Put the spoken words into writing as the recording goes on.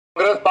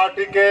Congress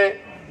party के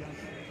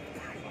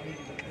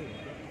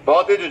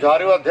बहुत ही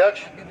जुझारू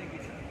अध्यक्ष,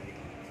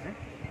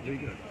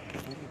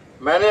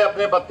 मैंने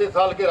अपने 32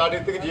 साल के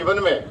राजनीतिक जीवन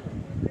में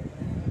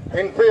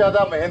इनसे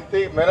ज्यादा मेहनत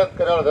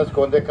करने वाला अध्यक्ष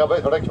कौन देखा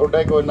भाई। सड़क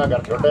छोटे कोई ना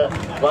घर छोटे।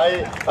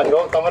 भाई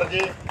अशोक तंवर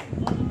जी,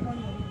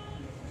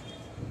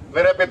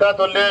 मेरे पिता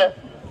तुल्य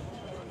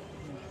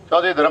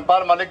चौधरी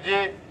धर्मपाल मलिक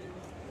जी,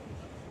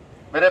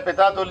 मेरे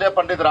पिता तुल्य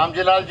पंडित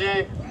रामजी लाल जी,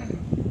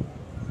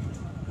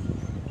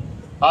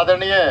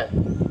 आदरणीय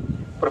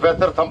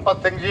प्रोफेसर संपत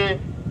सिंह जी,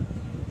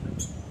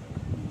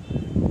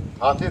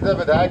 हाथी से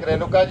विधायक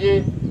रेणुका जी,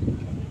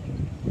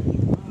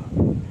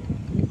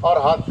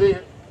 और हाथी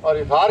और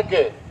हिसार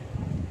के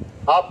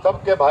आप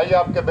सबके भाई,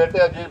 आपके बेटे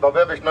अजीत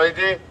भव्य बिश्नोई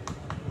जी,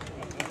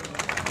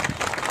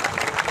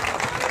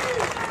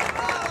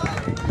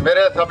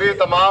 मेरे सभी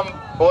तमाम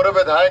पूर्व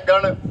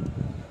विधायकगण,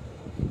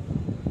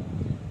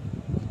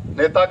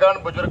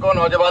 नेतागण, बुजुर्गों,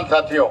 नौजवान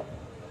साथियों,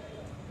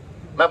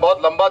 मैं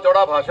बहुत लंबा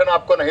चौड़ा भाषण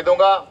आपको नहीं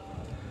दूंगा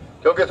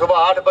क्योंकि सुबह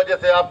 8 बजे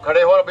से आप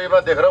खड़े हो। अभी मैं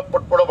देख रहा हूँ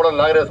पुटपुड़ो बड़ा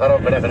लाग रहे सारा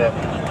खड़े खड़े।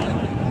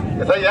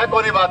 ऐसा ही है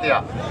कौन ही बात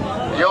यार,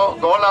 यो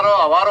गोल आरो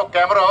हवारो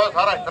कैमरा हो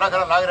सारा इस तरह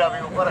खड़ा लाग रहा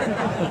अभी ऊपर है।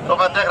 तो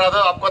मैं देख रहा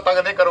था, आपको तंग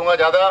नहीं करूंगा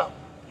ज्यादा।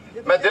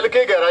 मैं दिल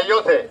की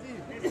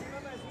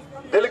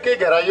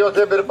गहराइयों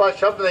से मेरे पास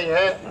शब्द नहीं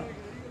है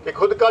कि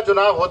खुद का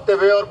चुनाव होते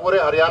हुए और पूरे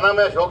हरियाणा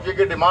में अशोक जी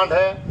की डिमांड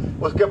है,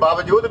 उसके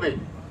बावजूद भी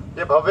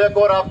ये भव्य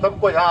को और आप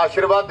सबको यहाँ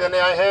आशीर्वाद देने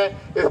आए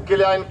हैं। इसके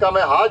लिए इनका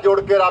मैं हाथ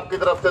जोड़कर आपकी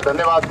तरफ से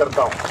धन्यवाद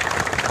करता हूँ।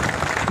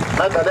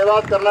 मैं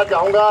धन्यवाद करना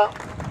चाहूँगा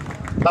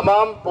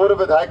तमाम पूर्व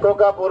विधायकों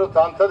का, पूर्व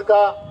सांसद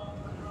का,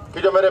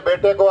 कि जो मेरे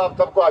बेटे को आप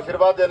सबको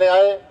आशीर्वाद देने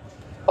आए।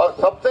 और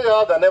सबसे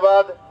ज़्यादा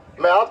धन्यवाद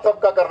मैं आप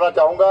सबका करना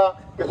चाहूँगा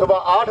कि सुबह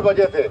 8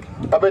 बजे से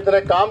अब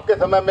इतने काम के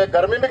समय में,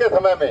 गर्मी के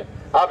समय में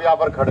आप यहाँ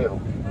पर खड़े हो।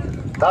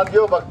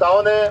 साथियों,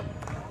 वक्ताओं ने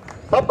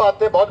सब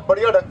बातें बहुत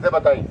बढ़िया ढंग से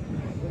बताई।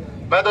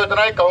 मैं तो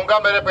इतना ही कहूंगा,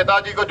 मेरे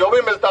पिताजी को जो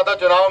भी मिलता था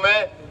चुनाव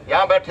में,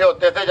 यहाँ बैठे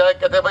होते थे, जाए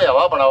कहते भाई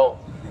हवा बनाओ,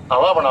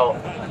 हवा बनाओ।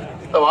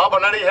 तो हवा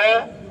बन रही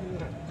है।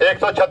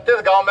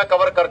 136 गांव में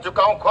कवर कर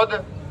चुका हूं खुद,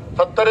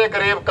 70 के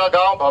करीब का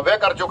गांव भव्य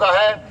कर चुका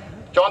है,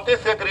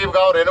 34 के करीब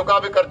गांव रेणुका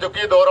भी कर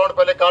चुकी, 2 राउंड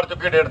पहले काट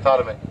चुकी 1.5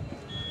 साल में।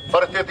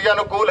 परिस्थितियां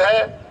अनुकूल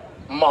है,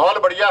 माहौल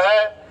बढ़िया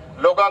है,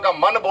 लोगों का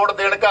मन वोट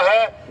देने का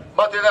है,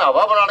 बस इन्हें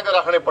हवा बनाने के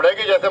रखनी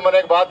पड़ेगी। जैसे मैंने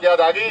एक बात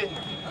याद आ गई,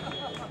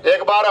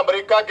 एक बार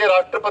अमेरिका के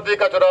राष्ट्रपति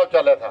का चुनाव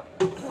चला था,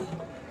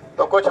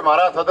 तो कुछ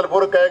हमारा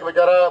सदरपुर का एक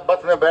बेचारा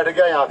बस में बैठ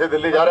गया, यहाँ से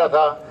दिल्ली जा रहा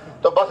था,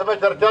 तो बस में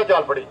चर्चा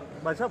चल पड़ी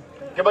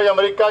कि भाई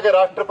अमेरिका के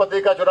राष्ट्रपति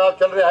का चुनाव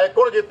चल रहा है,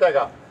 कौन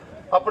जीतेगा।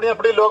 अपनी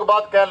अपनी लोग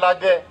बात कहने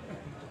लग गए।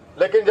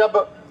 लेकिन जब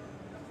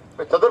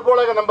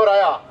सदरपुर का नंबर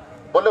आया,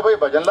 बोले भाई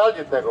भजनलाल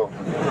जीतेगा।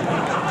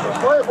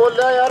 कोई बोल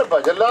रहा है यार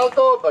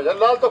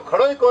भजनलाल तो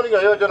खड़ो ही कौन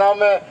गए चुनाव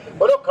में।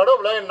 बोलो खड़ो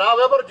बुलाए ना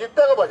हुआ पर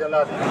जीतेगा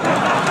भजनलाल।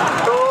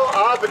 तो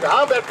आप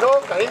जहाँ बैठो,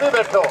 कहीं भी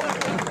बैठो,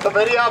 तो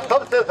मेरी आप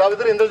सबसे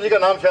सावित्री इंद्र जी का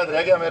नाम शायद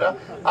रह गया मेरा,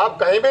 आप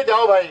कहीं भी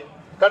जाओ भाई,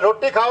 कल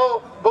रोटी खाओ,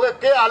 बोले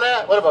क्या हाल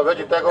है, बोले भव्य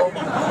जीतेगा।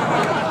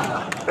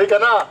 ठीक है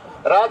ना,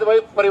 रात भाई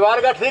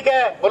परिवार का ठीक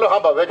है, बोलो हाँ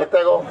भव्य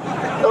जीतेगा।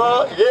 तो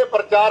ये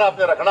प्रचार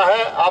आपने रखना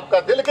है, आपका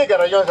दिल की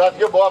गहराइयों से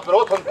साथियों, वो आप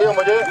रोज सुनते हो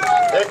मुझे।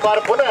 एक बार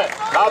पुनः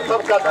आप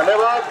सबका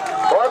धन्यवाद,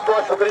 बहुत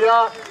बहुत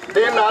शुक्रिया।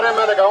 3 नारे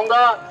मैं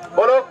लगाऊंगा,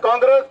 बोलो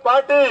कांग्रेस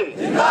पार्टी,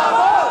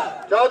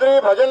 चौधरी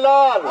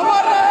भजनलाल,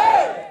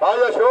 भाई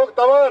अशोक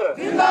तंवर,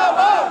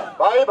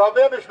 भाई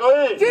भव्य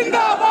बिश्नोई,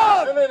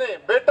 नहीं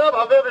बेटा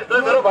भव्य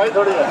बिश्नोई, मेरा भाई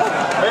थोड़ी है,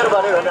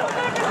 मेहरबानी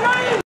धन्यवाद।